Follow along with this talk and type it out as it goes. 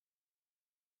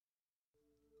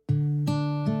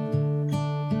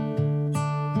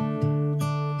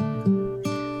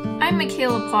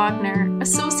Michaela Plogner,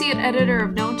 Associate Editor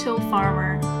of No-Till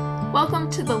Farmer.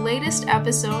 Welcome to the latest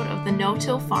episode of the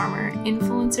No-Till Farmer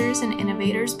Influencers and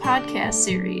Innovators podcast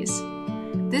series.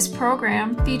 This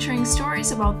program, featuring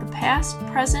stories about the past,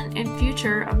 present, and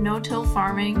future of no-till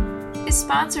farming, is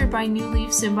sponsored by New Leaf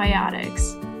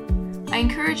Symbiotics. I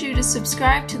encourage you to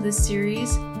subscribe to this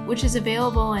series, which is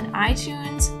available on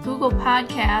iTunes, Google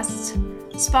Podcasts,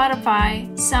 Spotify,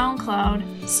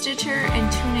 SoundCloud, Stitcher,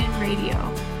 and TuneIn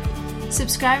Radio.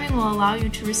 Subscribing will allow you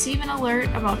to receive an alert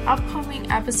about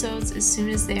upcoming episodes as soon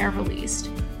as they are released.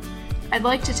 I'd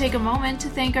like to take a moment to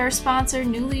thank our sponsor,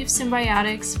 New Leaf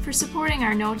Symbiotics, for supporting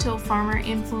our No-Till Farmer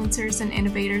Influencers and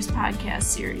Innovators podcast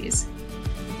series.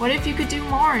 What if you could do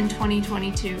more in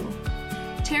 2022?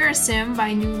 TerraSym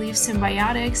by New Leaf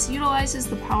Symbiotics utilizes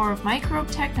the power of microbe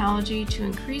technology to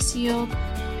increase yield,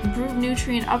 improve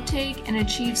nutrient uptake, and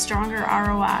achieve stronger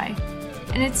ROI.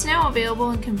 And it's now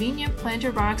available in convenient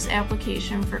planter box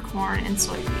application for corn and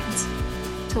soybeans.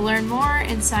 To learn more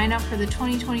and sign up for the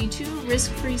 2022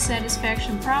 Risk-Free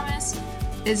Satisfaction Promise,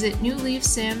 visit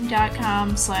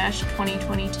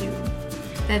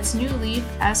newleafsym.com/2022. That's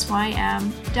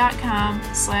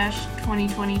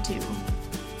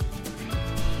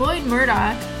newleafsym.com/2022. Lloyd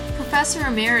Murdoch, Professor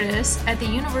Emeritus at the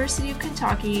University of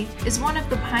Kentucky, is one of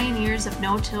the pioneers of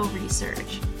no-till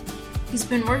research. He's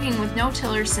been working with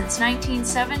no-tillers since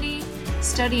 1970,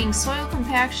 studying soil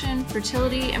compaction,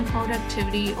 fertility, and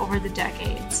productivity over the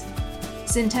decades.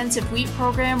 His intensive wheat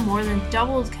program more than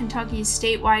doubled Kentucky's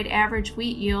statewide average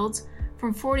wheat yields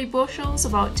from 40 bushels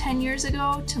about 10 years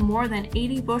ago to more than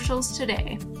 80 bushels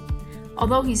today.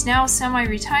 Although he's now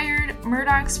semi-retired,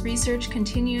 Murdoch's research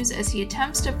continues as he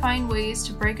attempts to find ways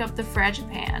to break up the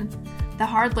fragipan, the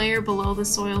hard layer below the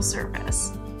soil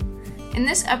surface. In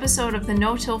this episode of the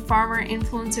No-Till Farmer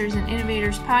Influencers and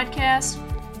Innovators podcast,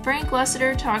 Frank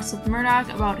Lessiter talks with Murdoch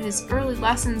about his early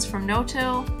lessons from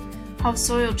no-till, how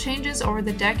soil changes over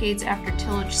the decades after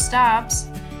tillage stops,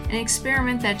 an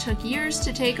experiment that took years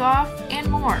to take off,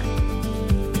 and more.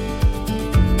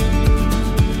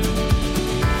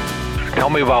 Tell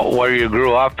me about where you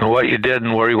grew up and what you did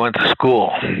and where you went to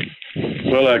school.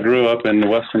 Well, I grew up in the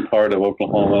western part of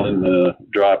Oklahoma in the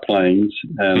Dry Plains,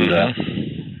 and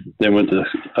then went to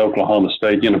Oklahoma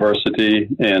State University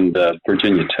and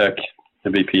Virginia Tech, the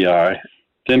VPI.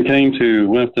 Then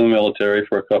went to the military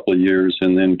for a couple of years,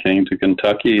 and then came to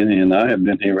Kentucky, and I have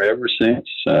been here ever since,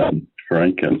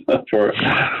 Frank, and for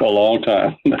a long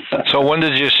time. So when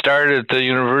did you start at the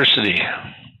university?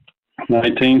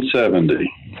 1970.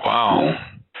 Wow.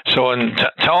 So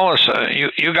tell us,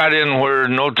 you got in where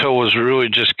no-till was really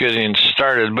just getting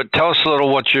started, but tell us a little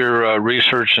what your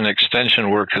research and extension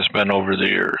work has been over the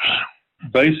years.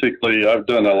 Basically, I've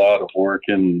done a lot of work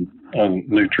on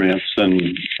nutrients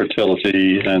and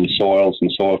fertility and soils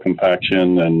and soil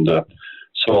compaction and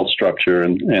soil structure.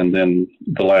 And then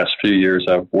the last few years,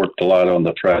 I've worked a lot on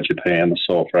the fragipan, the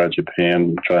soil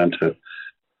fragipan, trying to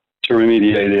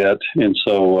remediate it. And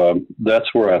so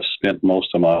that's where I've spent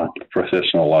most of my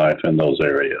professional life, in those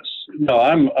areas. No,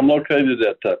 I'm located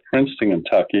at Princeton,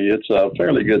 Kentucky. It's a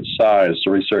fairly good sized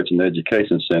research and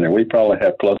education center. We probably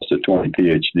have close to 20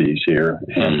 PhDs here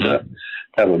and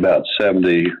have about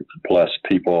 70 plus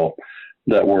people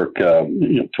that work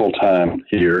full time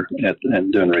here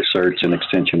and doing research and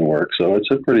extension work. So it's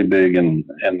a pretty big and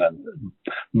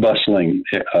bustling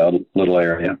little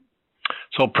area.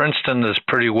 So Princeton is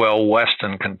pretty well west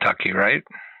in Kentucky, right?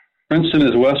 Princeton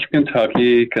is western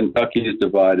Kentucky. Kentucky is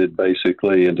divided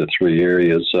basically into three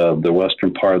areas. The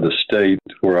western part of the state,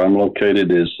 where I'm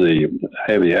located, is the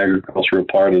heavy agricultural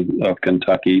part of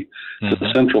Kentucky. Mm-hmm.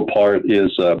 The central part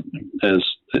is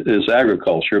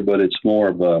agriculture, but it's more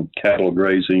of cattle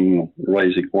grazing,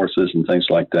 raising horses and things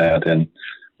like that. And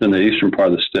then the eastern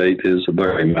part of the state is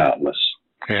very mountainous.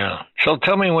 Yeah. So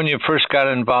tell me when you first got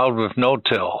involved with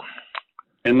no-till.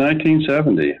 In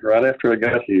 1970, right after I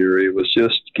got here, it was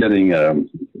just getting,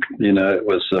 it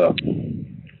was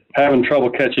having trouble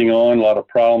catching on, a lot of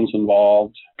problems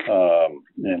involved,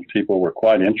 and people were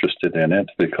quite interested in it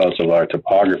because of our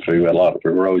topography. We had a lot of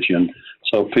erosion.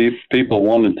 So people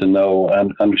wanted to know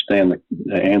and understand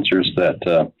the answers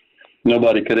that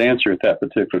nobody could answer at that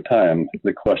particular time,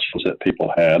 the questions that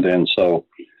people had. And so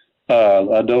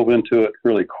I dove into it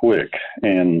really quick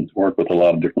and worked with a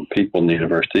lot of different people in the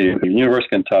university. The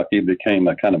University of Kentucky became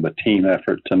a kind of a team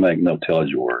effort to make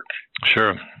no-tillage work.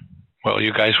 Sure. Well,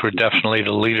 you guys were definitely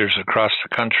the leaders across the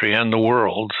country and the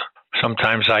world.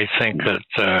 Sometimes I think that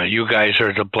you guys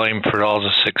are to blame for all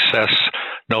the success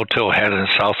no-till had in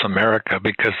South America,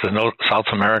 because the South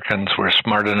Americans were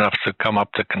smart enough to come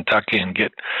up to Kentucky and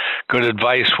get good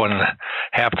advice when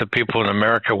half the people in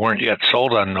America weren't yet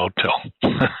sold on no-till.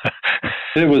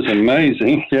 It was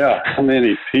amazing, how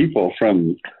many people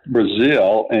from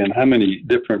Brazil and how many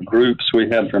different groups we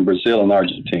had from Brazil and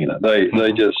Argentina.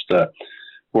 They just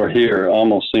were here,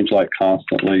 almost seems like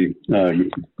constantly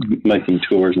making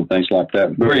tours and things like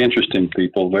that. Very interesting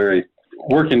people,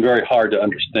 working very hard to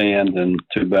understand and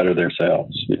to better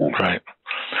themselves. Right.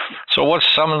 So what's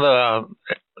some of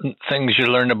the things you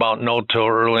learned about no-till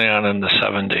early on in the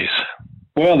 70s?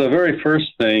 Well, the very first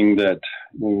thing that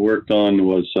we worked on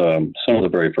was, some of the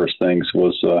very first things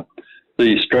was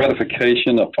the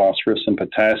stratification of phosphorus and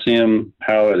potassium,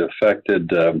 how it affected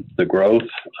the growth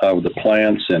of the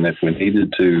plants, and if we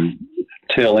needed to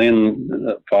till in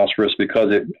phosphorus,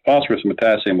 because phosphorus and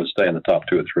potassium would stay in the top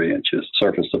 2 or 3 inches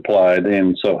surface applied.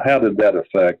 And so how did that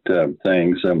affect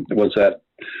things? Was that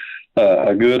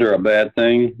a good or a bad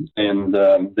thing? And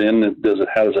then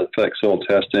how does it affect soil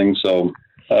testing? So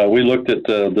we looked at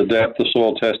the depth of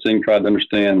soil testing, tried to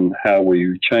understand how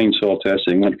we changed soil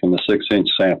testing, went from a 6-inch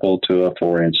sample to a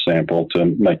 4-inch sample to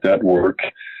make that work.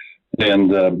 And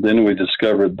then we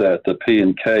discovered that the P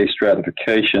and K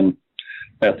stratification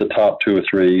at the top 2 or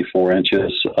 3, 4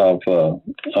 inches of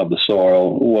the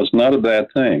soil was not a bad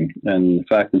thing. And in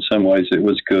fact, in some ways it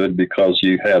was good, because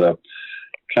you had a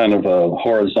kind of a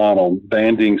horizontal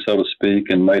banding, so to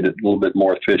speak, and made it a little bit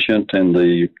more efficient. And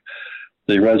the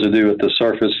residue at the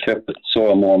surface kept the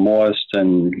soil more moist,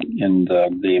 and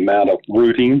the amount of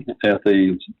rooting at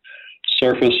the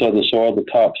surface of the soil,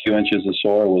 the top few inches of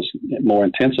soil, was more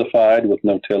intensified with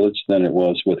no tillage than it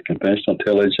was with conventional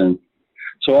tillage. And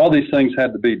so all these things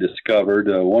had to be discovered.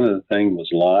 One of the things was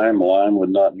lime. Lime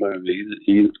would not move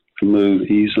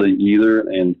easily either.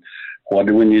 And what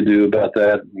do you do about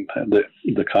that?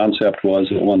 The concept was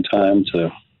at one time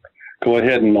to go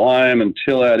ahead and lime and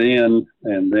till that in,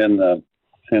 and then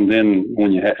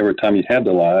when every time you had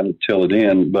the lime, till it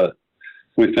in. But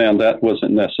we found that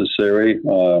wasn't necessary.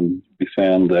 We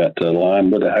found that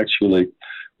lime would actually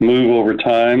move over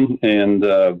time, and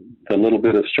the little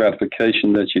bit of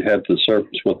stratification that you had to the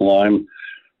surface with lime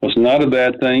was not a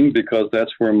bad thing, because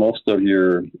that's where most of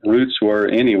your roots were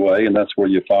anyway, and that's where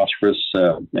your phosphorus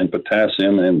and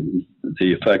potassium and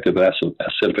the effect of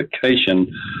acidification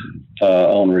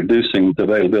on reducing the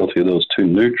availability of those two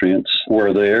nutrients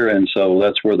were there. And so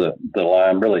that's where the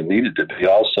lime really needed to be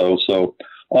also. So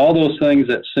all those things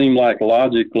that seem like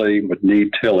logically would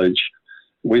need tillage,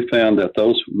 we found that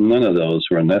none of those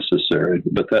were necessary,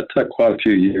 but that took quite a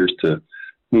few years to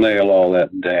nail all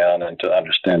that down and to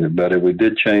understand it better. We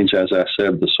did change, as I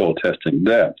said, the soil testing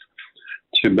depth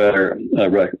to better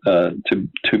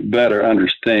better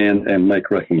understand and make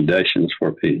recommendations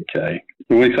for P&K.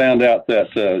 We found out that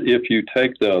if you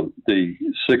take the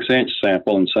 6-inch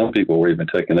sample, and some people were even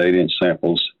taking 8-inch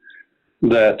samples,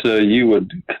 that you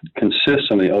would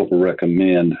consistently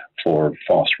over-recommend for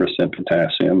phosphorus and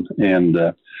potassium. And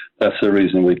that's the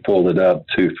reason we pulled it up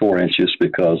to 4 inches,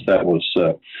 because that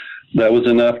was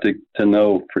enough to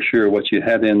know for sure what you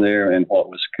had in there and what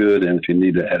was good, and if you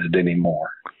need to add it any more.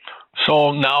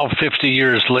 So now, 50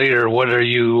 years later, what are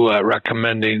you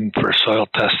recommending for soil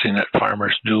testing that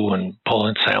farmers do when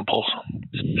pulling samples?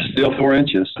 Still 4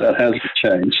 inches. That hasn't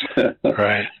changed.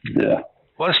 Right. Yeah.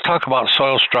 Let's talk about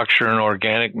soil structure and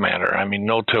organic matter. I mean,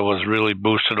 no-till has really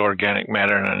boosted organic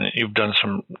matter, and you've done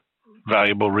some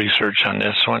valuable research on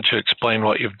this. Why don't you explain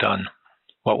what you've done,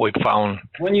 what we've found?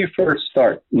 When you first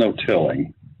start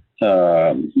no-tilling,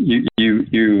 you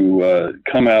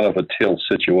come out of a till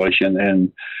situation,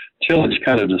 and tillage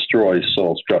kind of destroys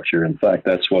soil structure. In fact,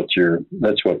 that's what you're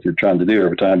trying to do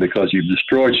every time, because you've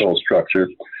destroyed soil structure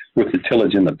with the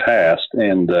tillage in the past,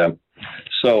 and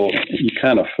so you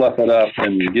kind of fluff it up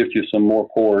and it gives you some more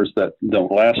pores that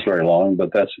don't last very long.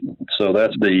 But that's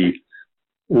the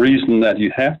reason that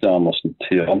you have to almost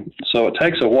till. So it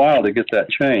takes a while to get that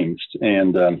changed,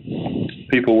 and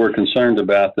people were concerned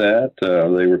about that.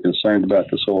 They were concerned about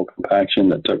the soil compaction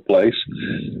that took place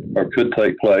or could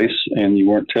take place, and you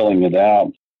weren't tilling it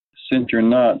out. Since you're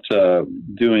not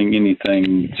doing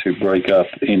anything to break up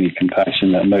any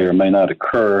compaction that may or may not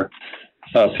occur,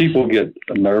 people get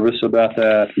nervous about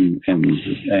that,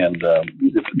 and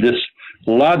this,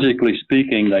 logically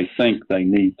speaking, they think they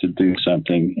need to do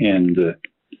something. And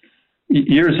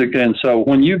years again, so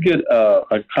when you get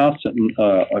a constant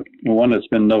one that's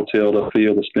been no-tilled, a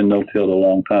field that's been no-tilled a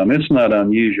long time, it's not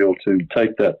unusual to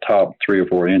take that top 3 or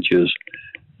 4 inches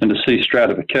and to see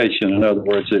stratification. In other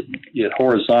words, it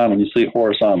horizontal. You see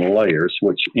horizontal layers,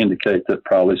 which indicate that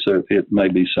probably so it may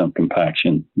be some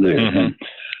compaction there.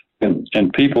 Mm-hmm.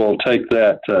 And people take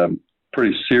that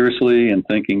pretty seriously in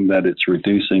thinking that it's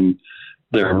reducing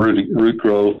their root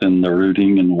growth and the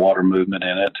rooting and water movement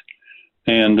in it.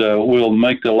 And will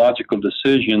make the logical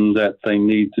decision that they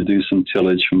need to do some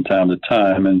tillage from time to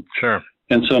time. And sure.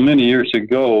 And so many years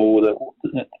ago,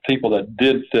 that people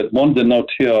that wanted to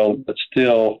no-till but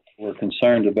still were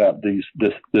concerned about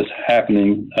this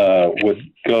happening would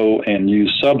go and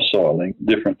use subsoiling,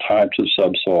 different types of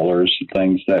subsoilers,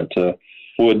 things that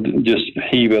would just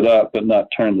heave it up but not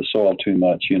turn the soil too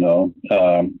much,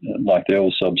 like the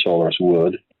old subsoilers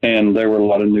would. And there were a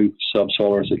lot of new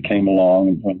subsoilers that came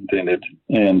along and invented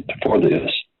and for this.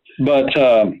 But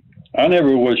I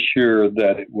never was sure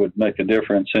that it would make a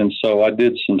difference. And so I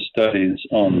did some studies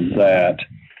on that.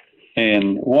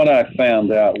 And what I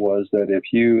found out was that if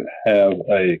you have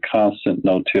a constant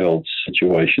no-till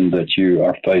situation that you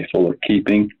are faithful of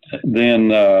keeping, then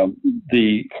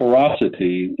the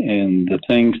porosity and the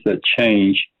things that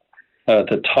change at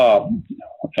the top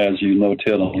as you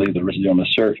no-till and leave the residue on the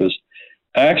surface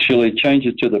actually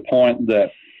changes to the point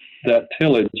that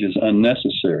tillage is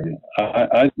unnecessary.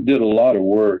 I did a lot of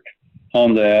work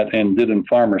on that and did in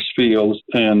farmers' fields.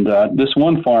 And this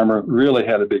one farmer really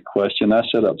had a big question. I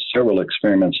set up several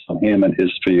experiments on him and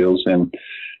his fields, and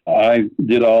I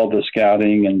did all the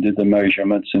scouting and did the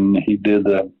measurements, and he did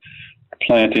the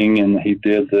planting and he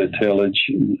did the tillage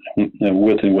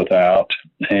with and without,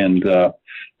 and the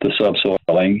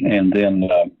subsoiling, and then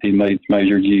he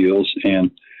measured yields.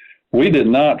 And we did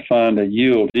not find a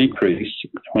yield decrease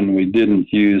when we did not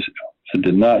use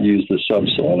the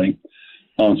subsoiling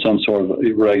on some sort of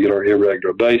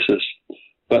irregular basis,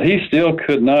 but he still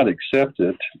could not accept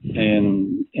it.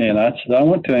 And I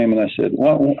went to him and I said,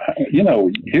 well,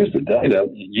 here's the data.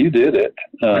 You did it.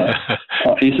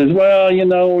 He says, well,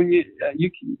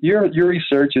 your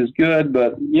research is good,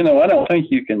 but I don't think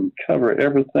you can cover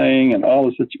everything and all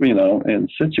the in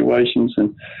situations.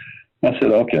 And I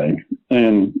said, okay.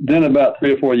 And then about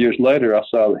 3 or 4 years later, I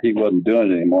saw that he wasn't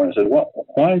doing it anymore. And I said,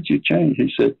 why did you change?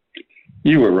 He said,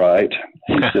 you were right.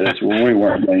 He says, well, we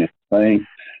weren't doing anything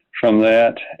from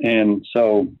that. And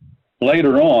so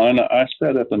later on, I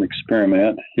set up an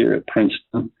experiment here at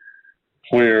Princeton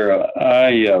where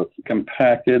I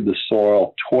compacted the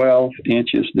soil 12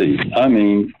 inches deep. I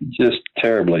mean, just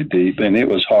terribly deep. And it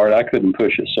was hard. I couldn't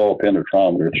push a soil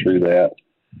penetrometer through that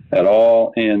at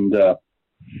all. And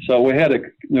so we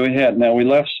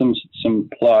left some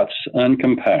plots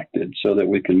uncompacted so that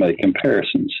we could make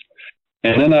comparisons.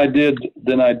 And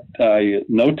then I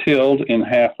no-tilled in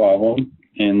half of them,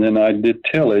 and then I did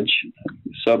tillage,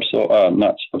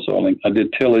 not subsoiling. I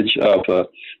did tillage of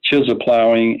chisel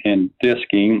plowing and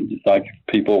disking, like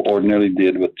people ordinarily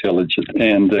did with tillage,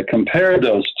 and compared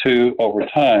those two over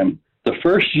time. The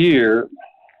first year,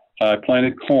 I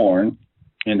planted corn,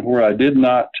 and where I did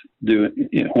not do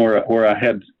it, where I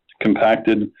had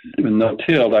compacted and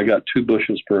no-tilled, I got 2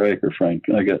 bushels per acre, Frank.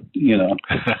 I got,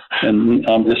 and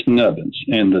I'm just nubbins.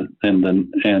 And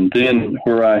then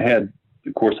where I had,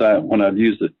 of course, when I'd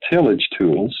used the tillage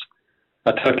tools,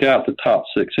 I took out the top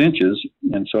 6 inches,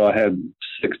 and so I had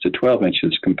 6 to 12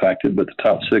 inches compacted, but the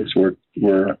top 6 were,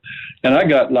 and I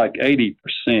got like 80%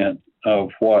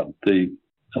 of what the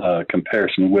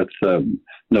comparison with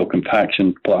no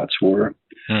compaction plots were.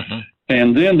 Mm-hmm.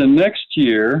 And then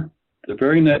the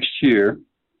very next year,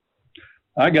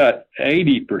 I got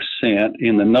 80%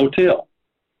 in the no-till.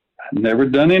 I'd never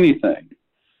done anything,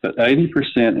 but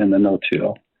 80% in the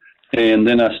no-till. And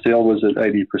then I still was at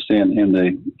 80%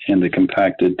 in the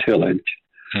compacted tillage.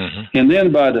 Mm-hmm. And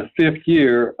then by the 5th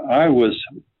year, I was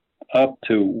up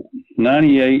to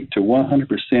 98 to 100%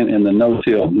 in the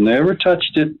no-till. Never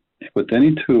touched it with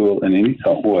any tool in any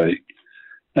way,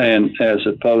 and as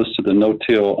opposed to the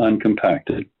no-till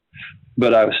uncompacted.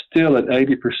 But I was still at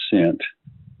 80%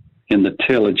 in the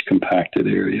tillage compacted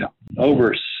area.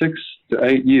 Over 6 to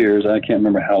 8 years, I can't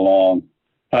remember how long,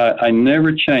 I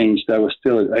never changed. I was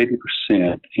still at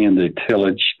 80% in the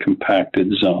tillage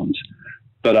compacted zones.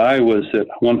 But I was at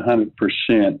 100%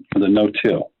 for the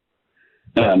no-till.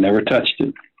 And I never touched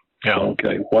it. Yeah.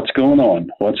 Okay, what's going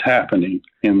on? What's happening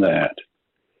in that?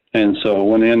 And so I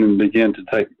went in and began to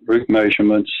take root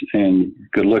measurements and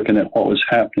looking at what was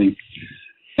happening.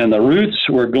 And the roots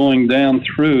were going down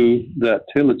through that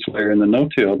tillage layer in the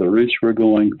no-till. The roots were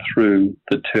going through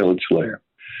the tillage layer.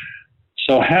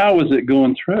 So how was it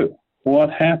going through? What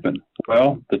happened?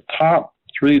 Well, the top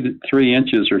 3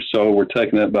 inches or so were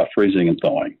taken up by freezing and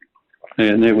thawing.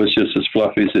 and it was just as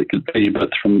fluffy as it could be. But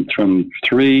from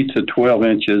 3 to 12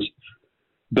 inches,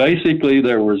 basically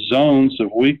there were zones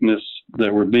of weakness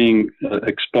that were being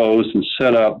exposed and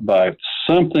set up by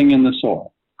something in the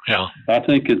soil. Yeah, I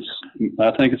think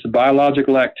it's a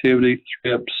biological activity,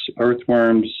 thrips,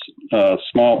 earthworms,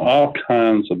 all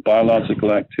kinds of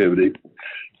biological activity,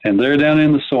 and they're down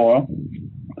in the soil.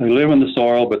 They live in the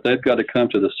soil, but they've got to come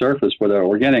to the surface where their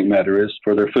organic matter is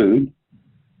for their food.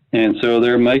 And so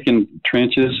they're making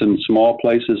trenches in small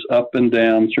places up and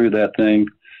down through that thing,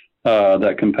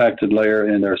 that compacted layer,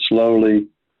 and they're slowly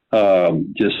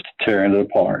just tearing it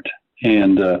apart.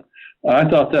 And I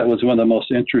thought that was one of the most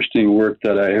interesting work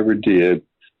that I ever did,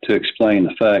 to explain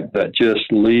the fact that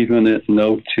just leaving it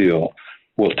no-till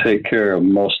will take care of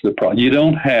most of the problem. You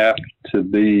don't have to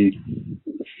be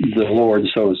the Lord,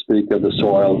 so to speak, of the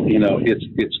soil. You know,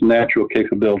 its natural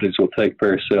capabilities will take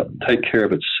care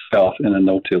of itself in a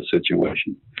no-till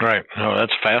situation. Right. Oh,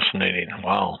 that's fascinating.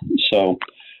 Wow. So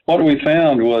what we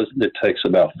found was it takes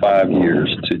about 5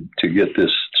 years to get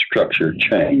this structure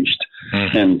changed,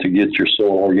 and to get your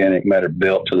soil organic matter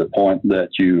built to the point that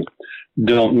you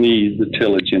don't need the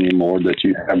tillage anymore, that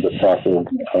you have the proper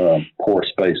pore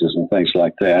spaces and things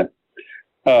like that.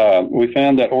 We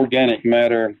found that organic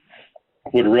matter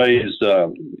would raise,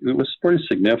 it was a pretty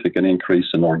significant increase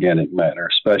in organic matter,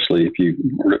 especially if you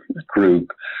grew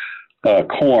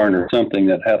corn or something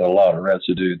that had a lot of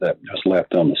residue that was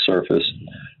left on the surface.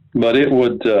 But it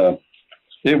would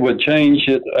change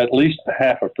it at least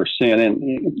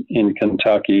 0.5% in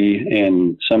Kentucky,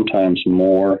 and sometimes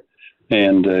more.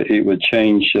 And it would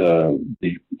change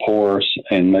the pores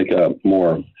and make a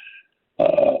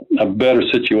better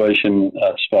situation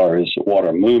as far as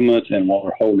water movement and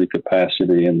water holding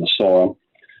capacity in the soil.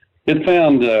 We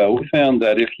found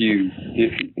that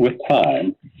with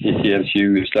time, as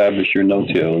you establish your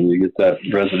no-till and you get that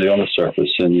residue on the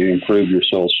surface and you improve your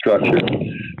soil structure,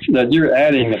 that you're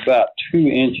adding about 2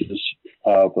 inches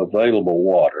of available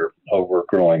water over a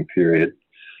growing period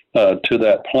to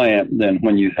that plant than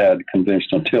when you had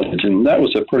conventional tillage. And that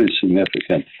was a pretty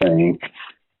significant thing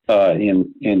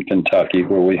in Kentucky,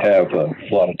 where we have a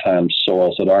lot of times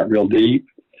soils that aren't real deep,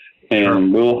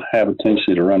 and we'll have a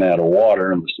tendency to run out of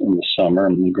water in the summer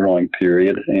and the growing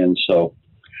period. And so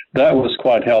that was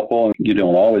quite helpful. You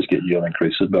don't always get yield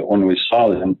increases, but when we saw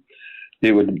them,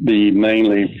 it would be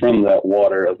mainly from that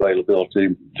water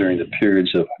availability during the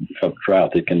periods of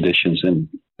droughty conditions in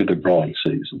the growing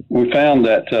season. We found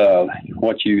that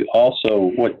what you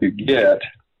get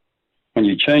when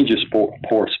you change your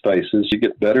pore spaces, you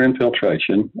get better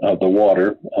infiltration of the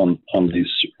water on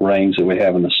these rains that we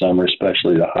have in the summer,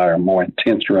 especially the higher, more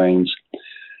intense rains.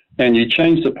 And you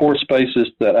change the pore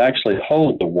spaces that actually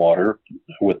hold the water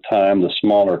with time, the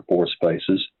smaller pore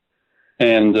spaces.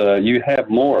 And you have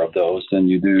more of those than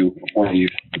you do when you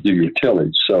do your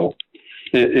tillage. So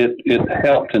it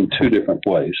helped in 2 different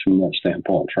ways from that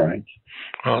standpoint, Frank.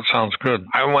 Well, it sounds good.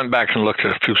 I went back and looked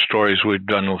at a few stories we've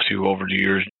done with you over the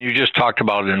years. You just talked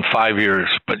about it in 5 years,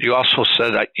 but you also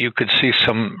said that you could see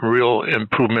some real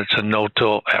improvements in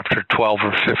no-till after 12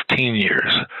 or 15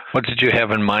 years. What did you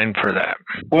have in mind for that?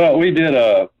 Well, we did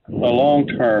a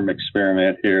long-term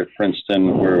experiment here at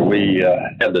Princeton where we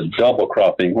had the double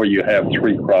cropping, where you have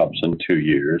 3 crops in 2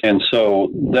 years. And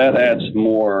so that adds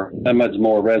more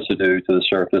residue to the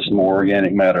surface, more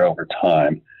organic matter over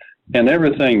time. And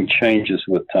everything changes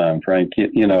with time, Frank,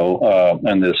 and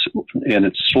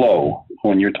it's slow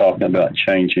when you're talking about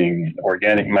changing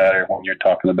organic matter, when you're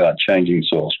talking about changing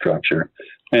soil structure.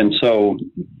 And so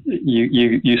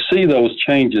you see those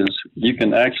changes, you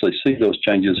can actually see those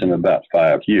changes in about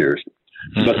 5 years,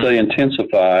 but they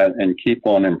intensify and keep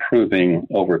on improving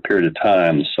over a period of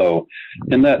time. So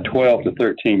in that 12 to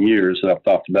 13 years that I've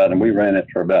talked about, and we ran it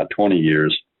for about 20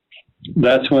 years,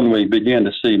 that's when we began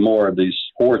to see more of these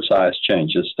pore size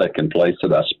changes taking place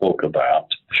that I spoke about.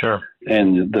 Sure.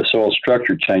 And the soil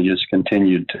structure changes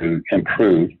continued to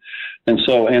improve. And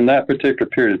so in that particular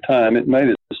period of time, it made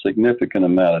a significant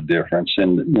amount of difference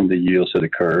in the yields that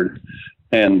occurred.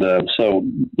 And so,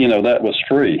 that was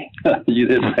free. You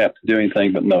didn't have to do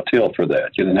anything but no-till for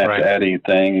that. You didn't have to add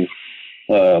anything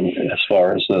as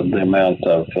far as the amount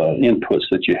of inputs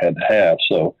that you had to have.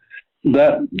 So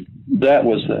that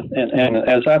was it. And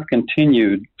as I've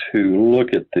continued to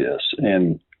look at this,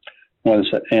 and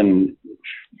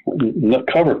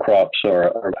cover crops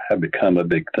have become a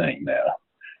big thing now.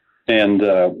 And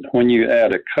when you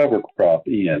add a cover crop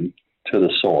in to the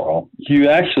soil, you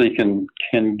actually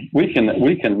we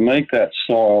can make that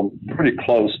soil pretty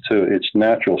close to its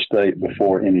natural state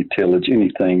before any tillage,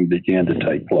 anything began to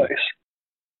take place.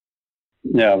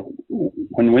 Now,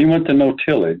 when we went to no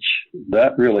tillage,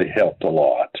 that really helped a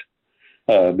lot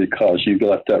because you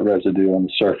left that residue on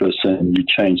the surface and you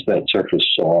changed that surface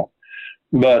soil.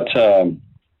 But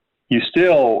you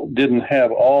still didn't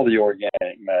have all the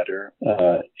organic matter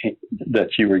that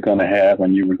you were going to have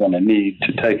and you were going to need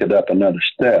to take it up another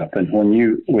step. And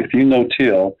if you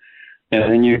no-till,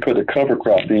 and then you put a cover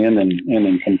crop in, and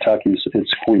in Kentucky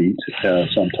it's wheat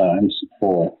sometimes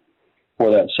for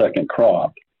that second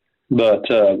crop. But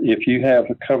if you have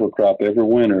a cover crop every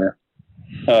winter,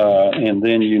 and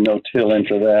then you no-till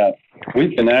into that,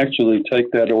 we can actually take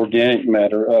that organic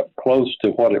matter up close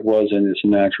to what it was in its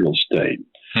natural state.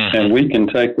 Mm-hmm. And we can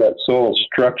take that soil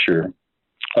structure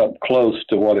up close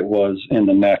to what it was in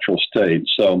the natural state.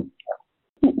 So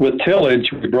with tillage,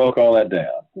 we broke all that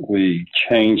down. We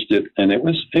changed it, and it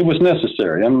was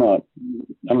necessary. I'm not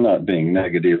being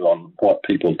negative on what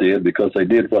people did, because they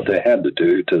did what they had to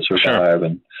do to survive. Sure.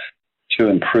 And to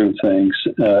improve things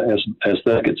as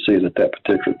they could see it at that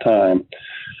particular time.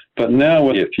 But now,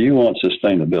 if you want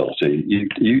sustainability,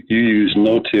 you use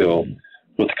no-till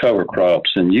with cover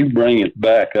crops, and you bring it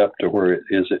back up to where it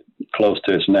is close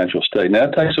to its natural state. Now,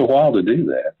 it takes a while to do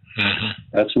that. Mm-hmm.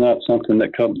 That's not something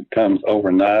that comes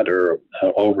overnight or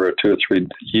over 2 or 3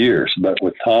 years, but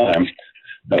with time,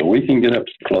 we can get up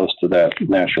close to that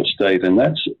natural state, and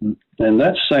that's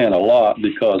saying a lot,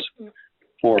 because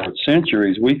for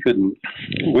centuries we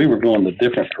were going the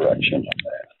different direction on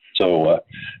that. So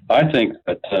I think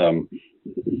that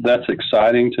that's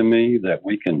exciting to me, that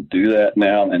we can do that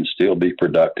now and still be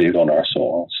productive on our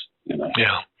soils.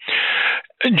 Yeah.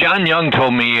 John Young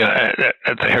told me at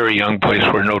the Harry Young place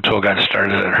where no-till got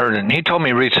started at Herndon, he told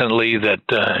me recently that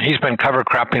he's been cover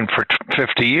cropping for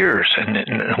 50 years, and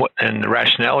the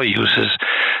rationale he uses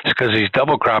is because he's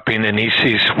double cropping, and he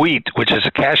sees wheat, which is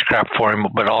a cash crop for him,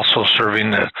 but also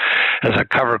serving as a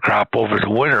cover crop over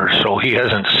the winter. So he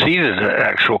hasn't seeded an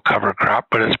actual cover crop,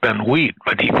 but it's been wheat,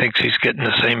 but he thinks he's getting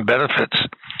the same benefits.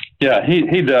 Yeah,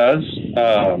 he does.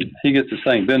 He gets the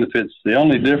same benefits. The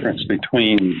only difference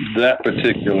between that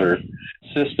particular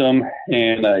system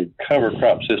and a cover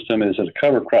crop system is that a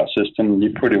cover crop system, you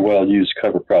pretty well use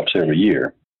cover crops every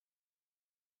year.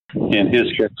 In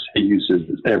his case, he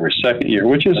uses every second year,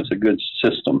 which is a good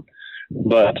system.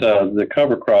 But the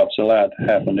cover crops allow it to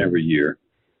happen every year.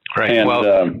 Right. And,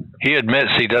 well, he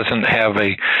admits he doesn't have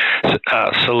a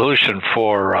solution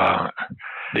for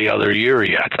the other year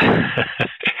yet.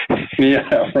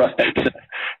 Yeah, right.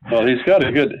 Well, he's got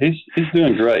a good. He's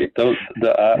doing great.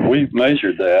 We've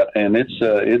measured that, and it's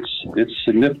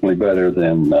significantly better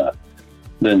than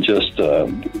just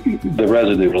the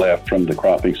residue left from the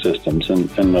cropping systems, and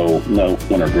no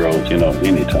winter growth,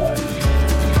 anytime.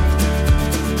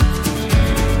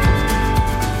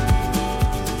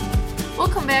 We'll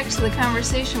come back to the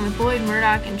conversation with Lloyd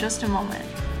Murdoch in just a moment.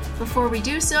 Before we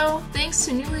do so, thanks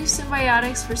to New Leaf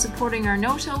Symbiotics for supporting our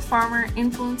No-Till Farmer,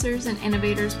 Influencers, and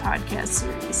Innovators podcast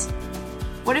series.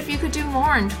 What if you could do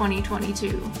more in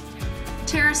 2022?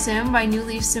 TerraSym by New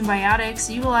Leaf Symbiotics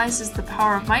utilizes the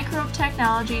power of microbe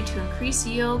technology to increase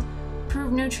yield,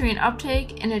 improve nutrient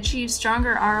uptake, and achieve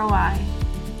stronger ROI.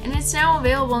 And it's now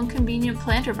available in convenient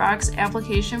planter box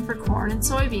application for corn and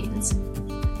soybeans.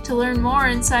 To learn more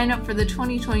and sign up for the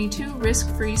 2022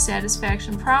 Risk-Free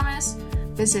Satisfaction Promise,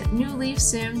 visit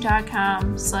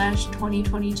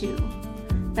newleafsym.com/2022.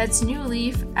 That's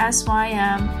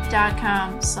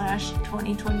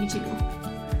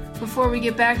newleafsym.com/2022. Before we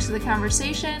get back to the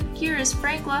conversation, here is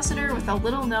Frank Lessiter with a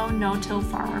little-known no-till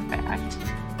farmer fact.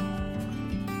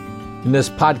 In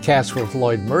this podcast with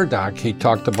Lloyd Murdoch, he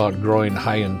talked about growing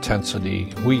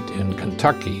high-intensity wheat in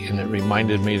Kentucky, and it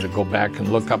reminded me to go back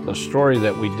and look up a story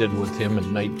that we did with him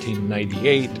in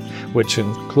 1998, which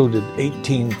included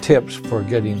 18 tips for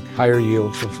getting higher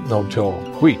yields of no-till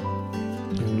wheat.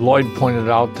 And Lloyd pointed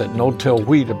out that no-till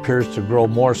wheat appears to grow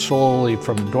more slowly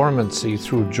from dormancy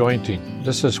through jointing.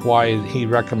 This is why he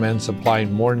recommends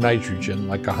applying more nitrogen,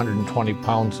 like 120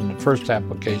 pounds in the first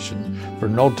application for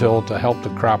no-till, to help the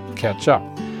crop catch up.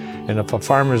 And if a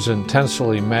farmer is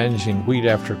intensely managing wheat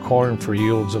after corn for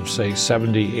yields of, say,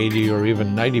 70, 80, or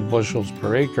even 90 bushels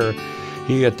per acre,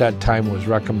 he at that time was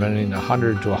recommending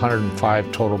 100 to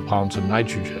 105 total pounds of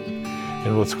nitrogen.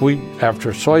 And with wheat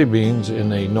after soybeans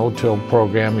in a no-till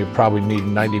program, you probably need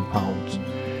 90 pounds.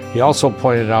 He also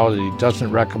pointed out that he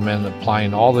doesn't recommend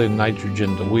applying all the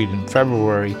nitrogen to wheat in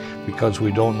February because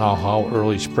we don't know how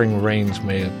early spring rains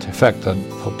may affect the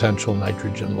potential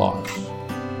nitrogen loss.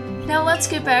 Now let's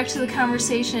get back to the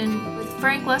conversation with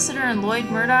Frank Lessiter and Lloyd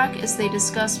Murdoch as they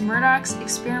discuss Murdoch's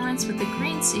experiments with the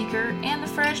Green Seeker and the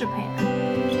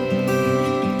Fragipan.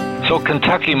 So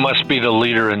Kentucky must be the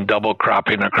leader in double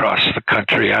cropping across the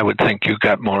country. I would think you've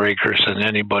got more acres than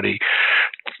anybody.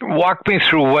 Walk me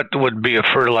through what would be a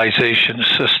fertilization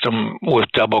system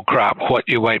with double crop, what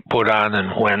you might put on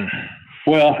and when.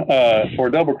 Well, for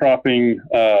double cropping,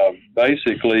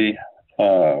 basically,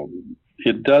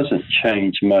 it doesn't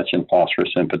change much in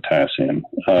phosphorus and potassium.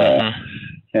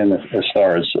 And as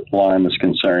far as lime is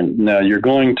concerned, now you're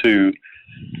going to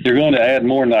add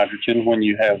more nitrogen when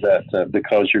you have that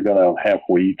because you're going to have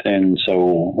wheat, and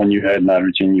so when you add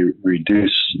nitrogen, you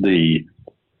reduce the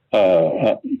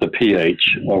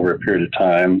pH over a period of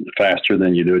time faster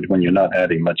than you do when you're not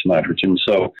adding much nitrogen.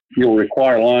 So you'll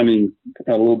require liming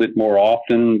a little bit more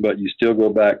often, but you still go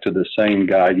back to the same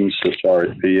guidance as far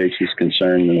as pH is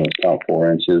concerned in the top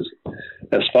 4 inches.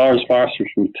 As far as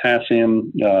phosphorus and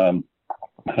potassium,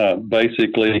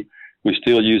 basically we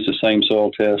still use the same soil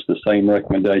test, the same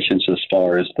recommendations as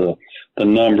far as the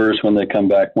numbers when they come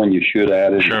back, when you should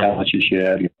add it, how much you should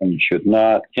add, and when you should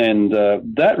not. And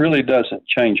that really doesn't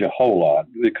change a whole lot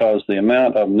because the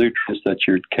amount of nutrients that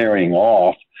you're carrying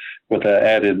off with that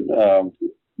added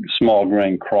small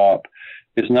grain crop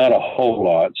is not a whole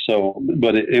lot. So,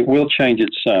 but it will change it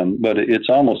some, but it's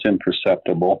almost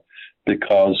imperceptible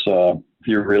because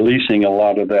you're releasing a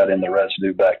lot of that in the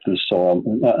residue back to the soil.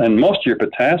 And most of your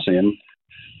potassium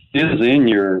is in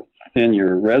your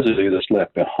residue that's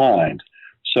left behind.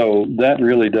 So that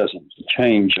really doesn't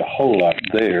change a whole lot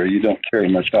there. You don't carry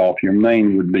much off. Your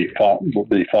main would be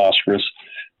phosphorus.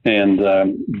 And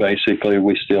basically,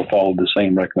 we still follow the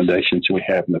same recommendations we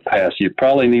have in the past. You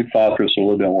probably need phosphorus a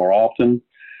little bit more often,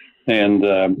 and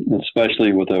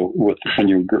especially with when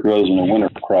you're grazing a winter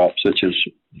crop, such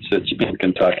in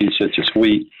Kentucky, such as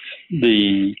wheat.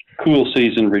 The cool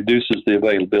season reduces the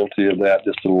availability of that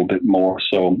just a little bit more.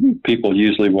 So people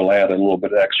usually will add a little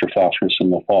bit extra phosphorus in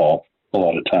the fall, a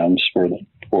lot of times for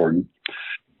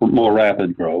more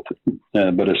rapid growth,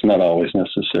 but it's not always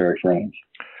necessary for them.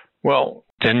 Well,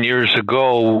 10 years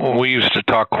ago, we used to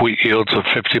talk wheat yields of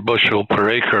 50 bushel per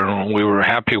acre, and we were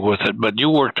happy with it. But you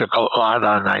worked a lot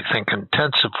on, I think,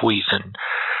 intensive wheat, and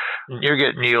you're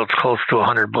getting yields close to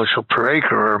 100 bushel per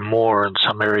acre or more in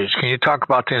some areas. Can you talk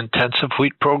about the intensive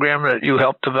wheat program that you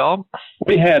helped develop?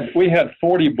 We had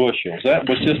 40 bushels. That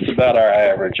was just about our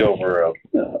average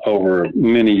over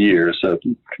many years,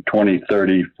 20,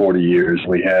 30, 40 years.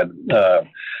 We had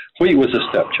wheat was a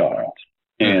stepchild,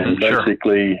 and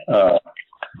basically.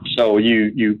 So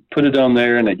you put it on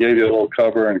there, and they gave you a little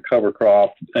cover and cover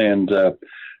crop, and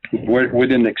we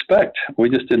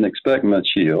just didn't expect much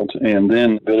yield. And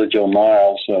then Billy Joe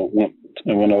Miles went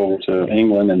over to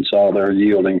England and saw their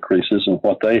yield increases and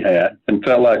what they had, and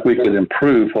felt like we could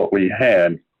improve what we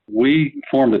had. We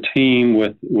formed a team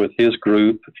with his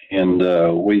group, and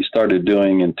we started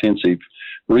doing intensive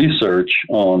research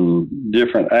on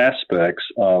different aspects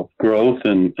of growth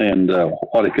and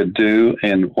what it could do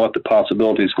and what the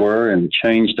possibilities were, and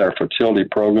changed our fertility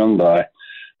program by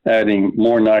adding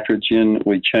more nitrogen.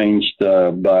 We changed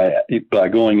by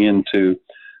going into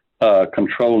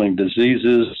controlling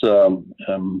diseases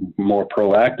more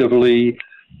proactively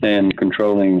and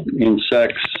controlling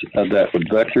insects that would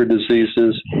vector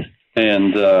diseases.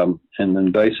 And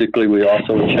then basically we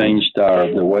also changed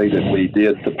the way that we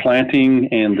did the planting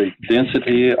and the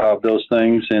density of those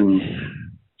things. And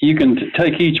you can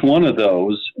take each one of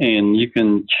those and you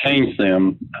can change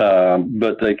them,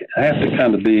 but they have to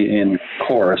kind of be in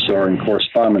chorus or in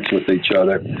correspondence with each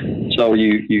other. So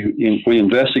we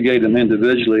investigate them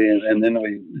individually, and then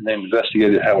we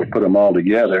investigated how we put them all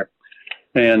together.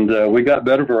 And we got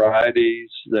better varieties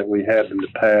that we had in the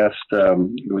past.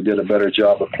 We did a better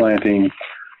job of planting,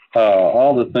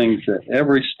 all the things that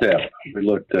every step we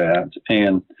looked at.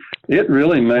 And it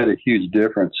really made a huge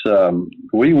difference.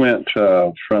 We went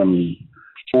from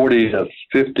 40 to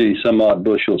 50 some odd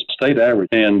bushels state average.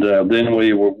 And then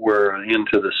we were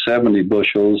into the 70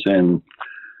 bushels. And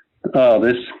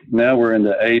now we're in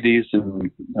the 80s and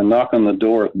a knock on the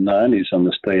door of 90s on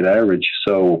the state average.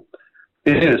 So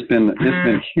it's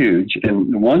been huge.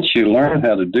 And once you learn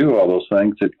how to do all those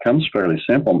things, it comes fairly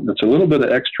simple. It's a little bit of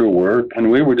extra work.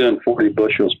 And we were doing 40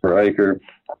 bushels per acre.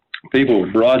 People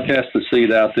would broadcast the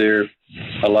seed out there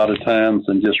a lot of times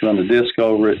and just run the disc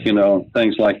over it,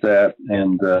 things like that.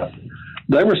 And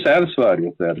they were satisfied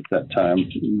with that at that time.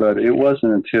 But it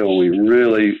wasn't until we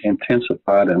really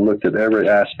intensified and looked at every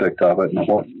aspect of it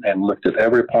and looked at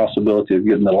every possibility of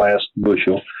getting the last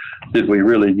bushel did we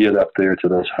really get up there to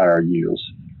those higher yields.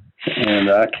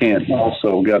 And I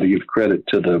got to give credit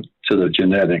to the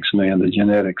genetics, man. The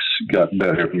genetics got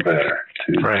better and better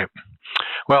too. Right.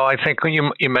 Well, I think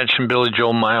you mentioned Billy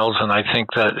Joe Miles, and I think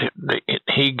that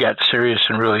he got serious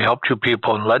and really helped you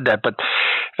people and led that. But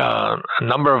a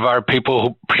number of our people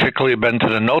who particularly have been to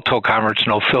the No-Till conference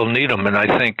know Phil Needham, and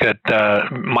I think that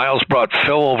Miles brought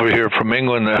Phil over here from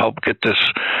England to help get this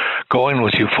going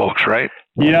with you folks, right?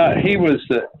 Yeah, he was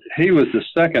the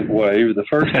second wave. The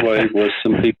first wave was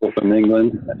some people from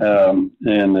England,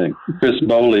 and Chris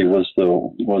Bowley was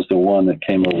the one that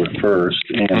came over first.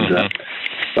 And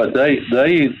but they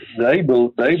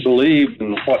believed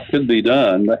in what could be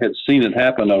done. They had seen it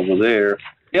happen over there.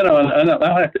 You know, and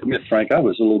I have to admit, Frank, I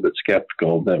was a little bit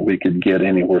skeptical that we could get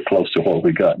anywhere close to what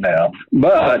we got now.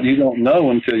 But you don't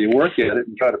know until you work at it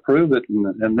and try to prove it,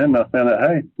 and then I found out,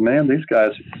 hey, man, these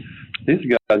guys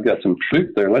got some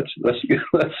truth there. Let's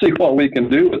see what we can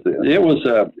do with it. It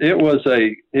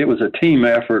was a team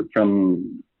effort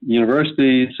from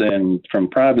universities and from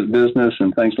private business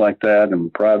and things like that,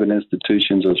 and private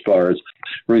institutions as far as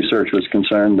research was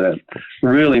concerned, that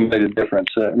really made a difference.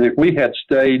 If we had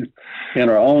stayed in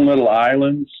our own little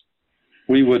islands,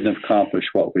 we wouldn't have accomplished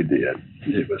what we did.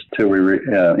 It was till we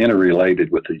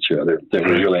interrelated with each other that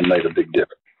we really made a big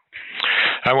difference.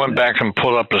 I went back and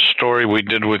pulled up a story we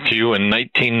did with you in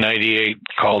 1998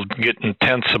 called Getting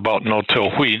Tense About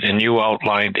No-Till Wheat, and you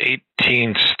outlined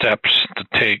 18 steps to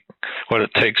take, what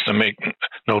it takes to make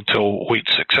no-till wheat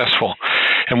successful.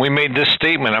 And we made this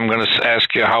statement. I'm going to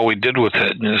ask you how we did with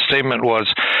it. And the statement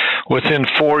was, within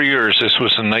 4 years, this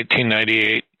was in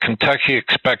 1998, Kentucky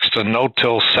expects to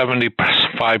no-till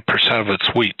 75% of its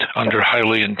wheat under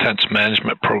highly intense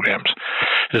management programs.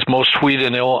 Is most wheat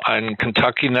in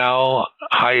Kentucky now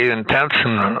high intense,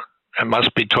 and it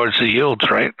must be towards the yields,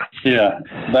 right? Yeah.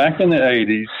 Back in the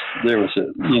 80s, there was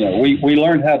we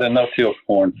learned how to no-till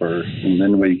corn first, and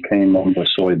then we came on with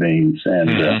soybeans,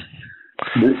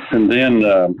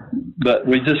 but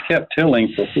we just kept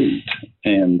tilling for wheat,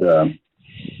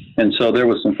 and so there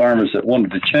were some farmers that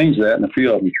wanted to change that, and a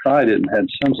few of them tried it and had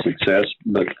some success,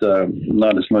 but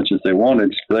not as much as they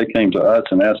wanted. So they came to us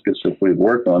and asked us if we'd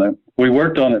work on it. We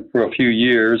worked on it for a few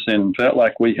years and felt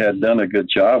like we had done a good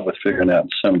job with figuring out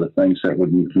some of the things that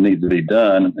would need to be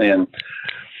done, and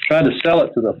tried to sell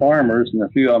it to the farmers, and a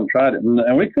few of them tried it,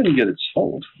 and we couldn't get it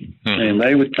sold. And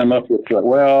they would come up with,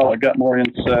 well, I got more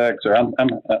insects, or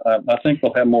I think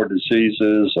we'll have more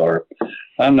diseases, or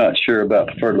I'm not sure about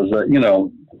the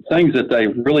fertilization, things that they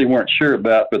really weren't sure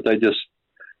about, but they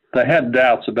had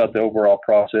doubts about the overall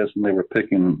process, and they were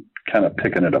picking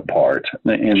it apart.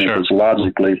 And It was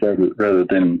logically rather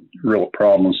than real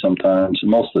problems sometimes,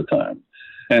 most of the time.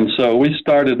 And so we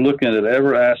started looking at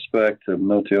every aspect of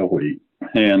no-till wheat,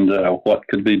 and what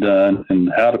could be done,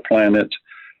 and how to plant it,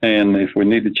 and if we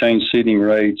need to change seeding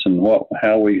rates, and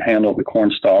how we handle the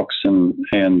corn stalks, and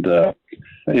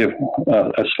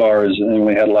as far as, and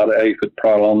we had a lot of aphid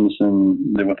problems,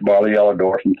 and with barley yellow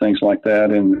dwarf and things like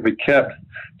that, and we kept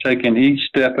taking each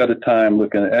step at a time,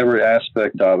 looking at every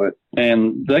aspect of it,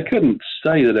 and they couldn't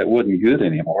say that it wasn't good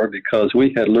anymore, because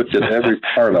we had looked at every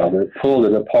part of it, pulled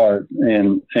it apart,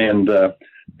 and then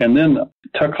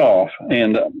took off.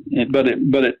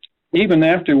 But even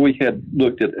after we had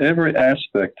looked at every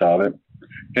aspect of it,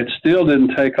 it still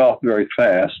didn't take off very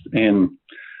fast. And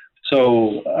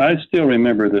so I still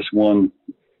remember this one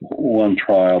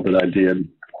trial that I did.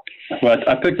 But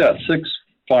I picked out 6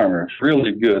 farmers,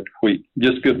 really good wheat,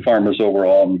 just good farmers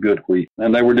overall, and good wheat.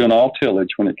 And they were doing all tillage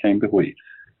when it came to wheat.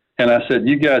 And I said,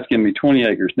 you guys give me 20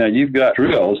 acres. Now you've got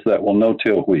drills that will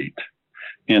no-till wheat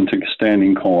into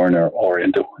standing corn or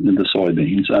into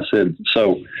soybeans. I said,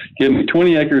 so give me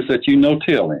 20 acres that you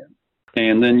no-till in,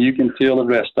 and then you can till the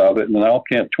rest of it. And then I'll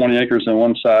camp 20 acres on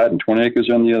one side and 20 acres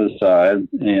on the other side,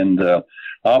 and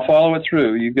I'll follow it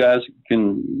through. You guys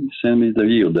can send me the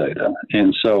yield data.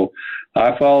 And so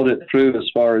I followed it through as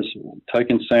far as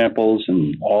taking samples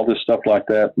and all this stuff like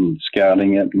that, and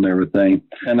scouting it and everything.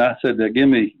 And I said, give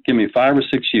me 5 or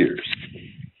 6 years.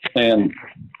 And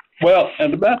well,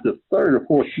 at about the 3rd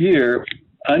or 4th year,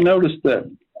 I noticed that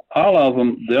all of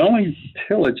them, the only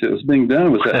tillage that was being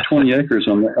done was that 20 acres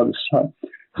on the other side.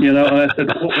 And I said,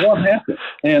 what happened?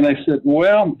 And they said,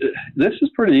 well, this is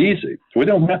pretty easy. We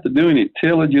don't have to do any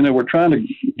tillage. We're trying to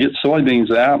get soybeans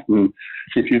out, and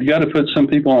if you've got to put some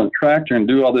people on a tractor and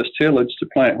do all this tillage to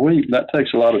plant wheat, that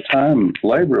takes a lot of time and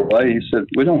labor away. He said,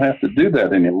 we don't have to do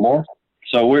that anymore.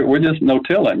 So we're just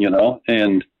no-tilling,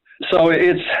 And so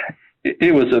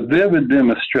it was a vivid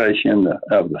demonstration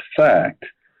of the fact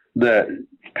that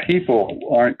people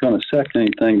aren't going to accept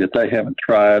anything that they haven't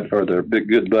tried, or their big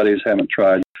good buddies haven't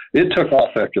tried. It took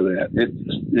off after that.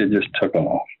 It just took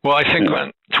off. Well, I think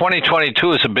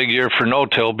 2022 is a big year for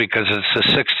no-till, because it's the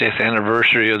 60th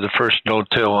anniversary of the first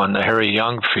no-till on the Harry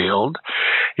Young field.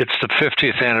 It's the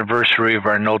 50th anniversary of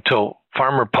our no-till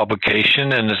farmer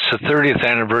publication, and it's the 30th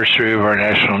anniversary of our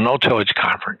National No-Tillage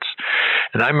Conference.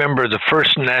 And I remember the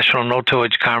first National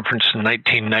No-Tillage Conference in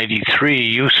 1993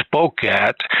 you spoke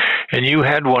at, and you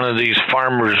had one of these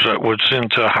farmers that was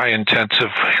into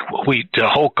high-intensive wheat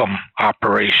hokum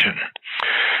operation.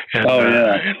 And,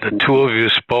 the two of you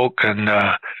spoke, and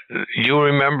you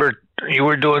remember you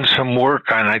were doing some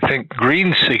work on, I think,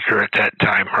 Green Seeker at that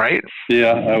time, right?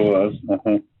 Yeah, I was.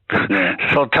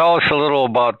 Yeah. So tell us a little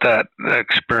about that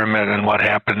experiment and what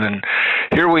happened. And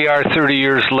here we are 30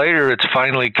 years later, it's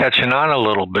finally catching on a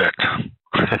little bit.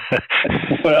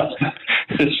 Well,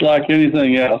 it's like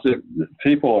anything else.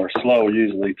 People are slow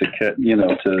usually to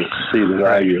to see the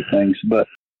value of things. But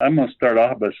I'm going to start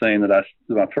off by saying that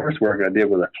my first work I did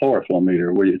with a chlorophyll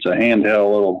meter, where it's a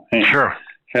handheld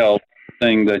handheld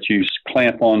thing that you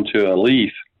clamp onto a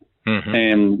leaf. Mm-hmm.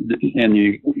 And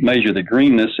you measure the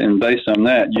greenness, and based on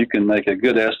that, you can make a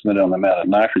good estimate on the amount of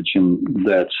nitrogen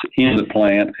that's in the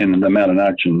plant and the amount of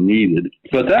nitrogen needed.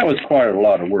 But that was quite a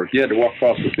lot of work. You had to walk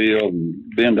across the field and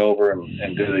bend over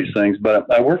and do these things.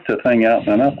 But I worked the thing out,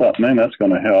 and I thought, man, that's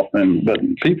going to help. But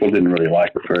people didn't really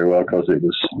like it very well because it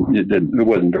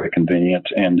wasn't very convenient.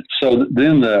 And so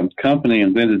then the company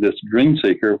invented this Green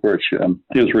Seeker, which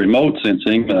is remote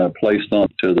sensing placed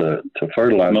onto to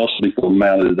fertilizer. Most people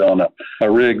mounted it on a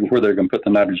rig where they're going to put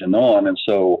the nitrogen on. And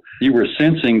so you were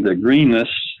sensing the greenness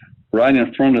right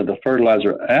in front of the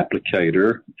fertilizer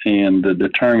applicator and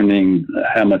determining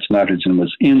how much nitrogen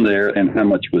was in there and how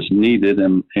much was needed.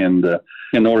 And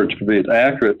in order to be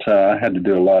accurate, I had to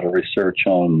do a lot of research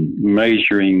on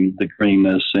measuring the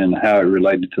greenness and how it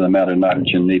related to the amount of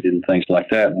nitrogen needed and things like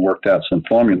that, and worked out some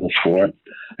formulas for it.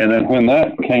 And then when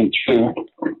that came true,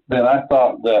 then I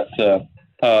thought that,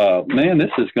 man, this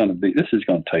is going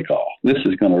to take off. This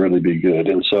is going to really be good.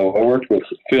 And so I worked with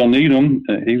Phil Needham,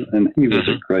 and he was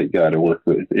a great guy to work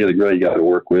with. He had a great guy to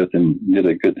work with and did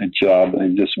a good job.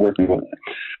 And just working with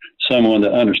someone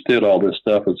that understood all this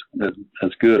stuff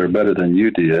as good or better than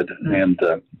you did. And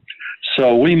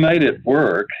so we made it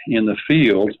work in the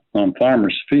field, on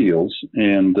farmers' fields.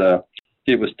 And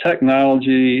it was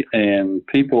technology, and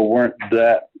people weren't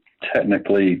that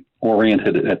technically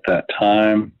oriented at that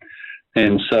time.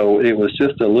 And so it was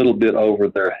just a little bit over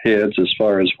their heads as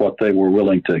far as what they were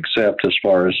willing to accept as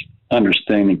far as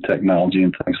understanding technology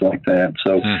and things like that.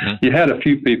 So you had a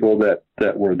few people that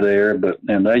were there,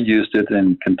 and they used it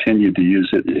and continued to use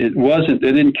it. It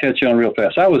didn't catch on real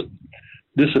fast. I was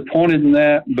disappointed in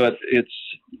that, but it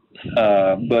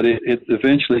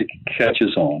eventually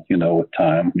catches on, with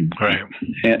time. Right.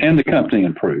 And the company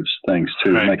improves things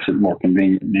too. Right. It makes it more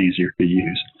convenient and easier to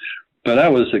use. But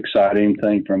that was an exciting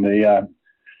thing for me. I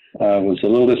was a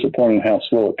little disappointed in how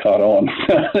slow it caught on.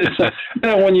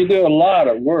 When you do a lot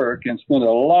of work and spend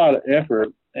a lot of effort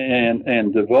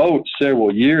and devote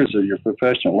several years of your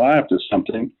professional life to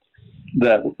something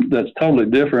that's totally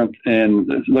different and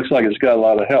it looks like it's got a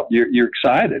lot of help, you're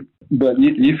excited. But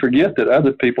you forget that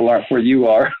other people aren't where you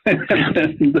are, and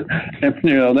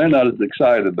they're not as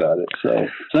excited about it. So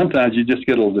sometimes you just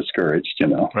get a little discouraged,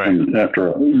 right.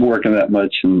 after working that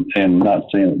much and not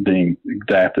seeing it being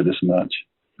adapted as much.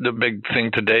 The big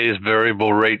thing today is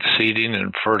variable rate seeding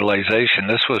and fertilization.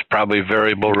 This was probably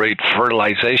variable rate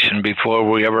fertilization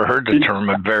before we ever heard the term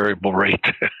of variable rate.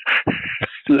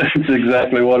 That's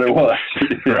exactly what it was.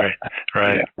 Right.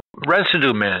 Yeah.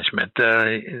 Residue management.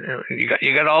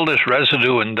 You got all this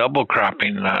residue and double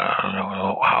cropping.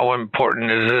 How important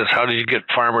is this? How did you get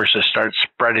farmers to start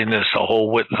spreading this the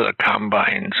whole width of the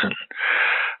combines? And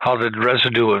how did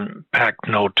residue impact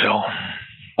no-till?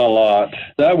 A lot.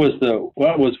 That was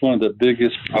one of the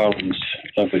biggest problems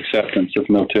of acceptance of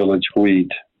no-tillage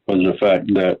wheat, was the fact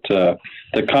that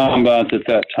the combines at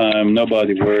that time,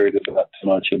 nobody worried too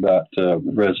much about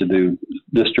residue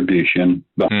distribution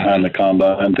behind the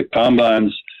combine. The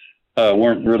combines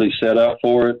weren't really set up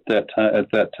for it at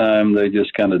that time. They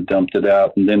just kind of dumped it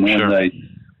out, and then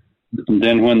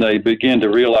when they began to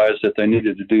realize that they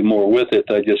needed to do more with it,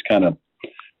 they just kind of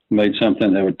made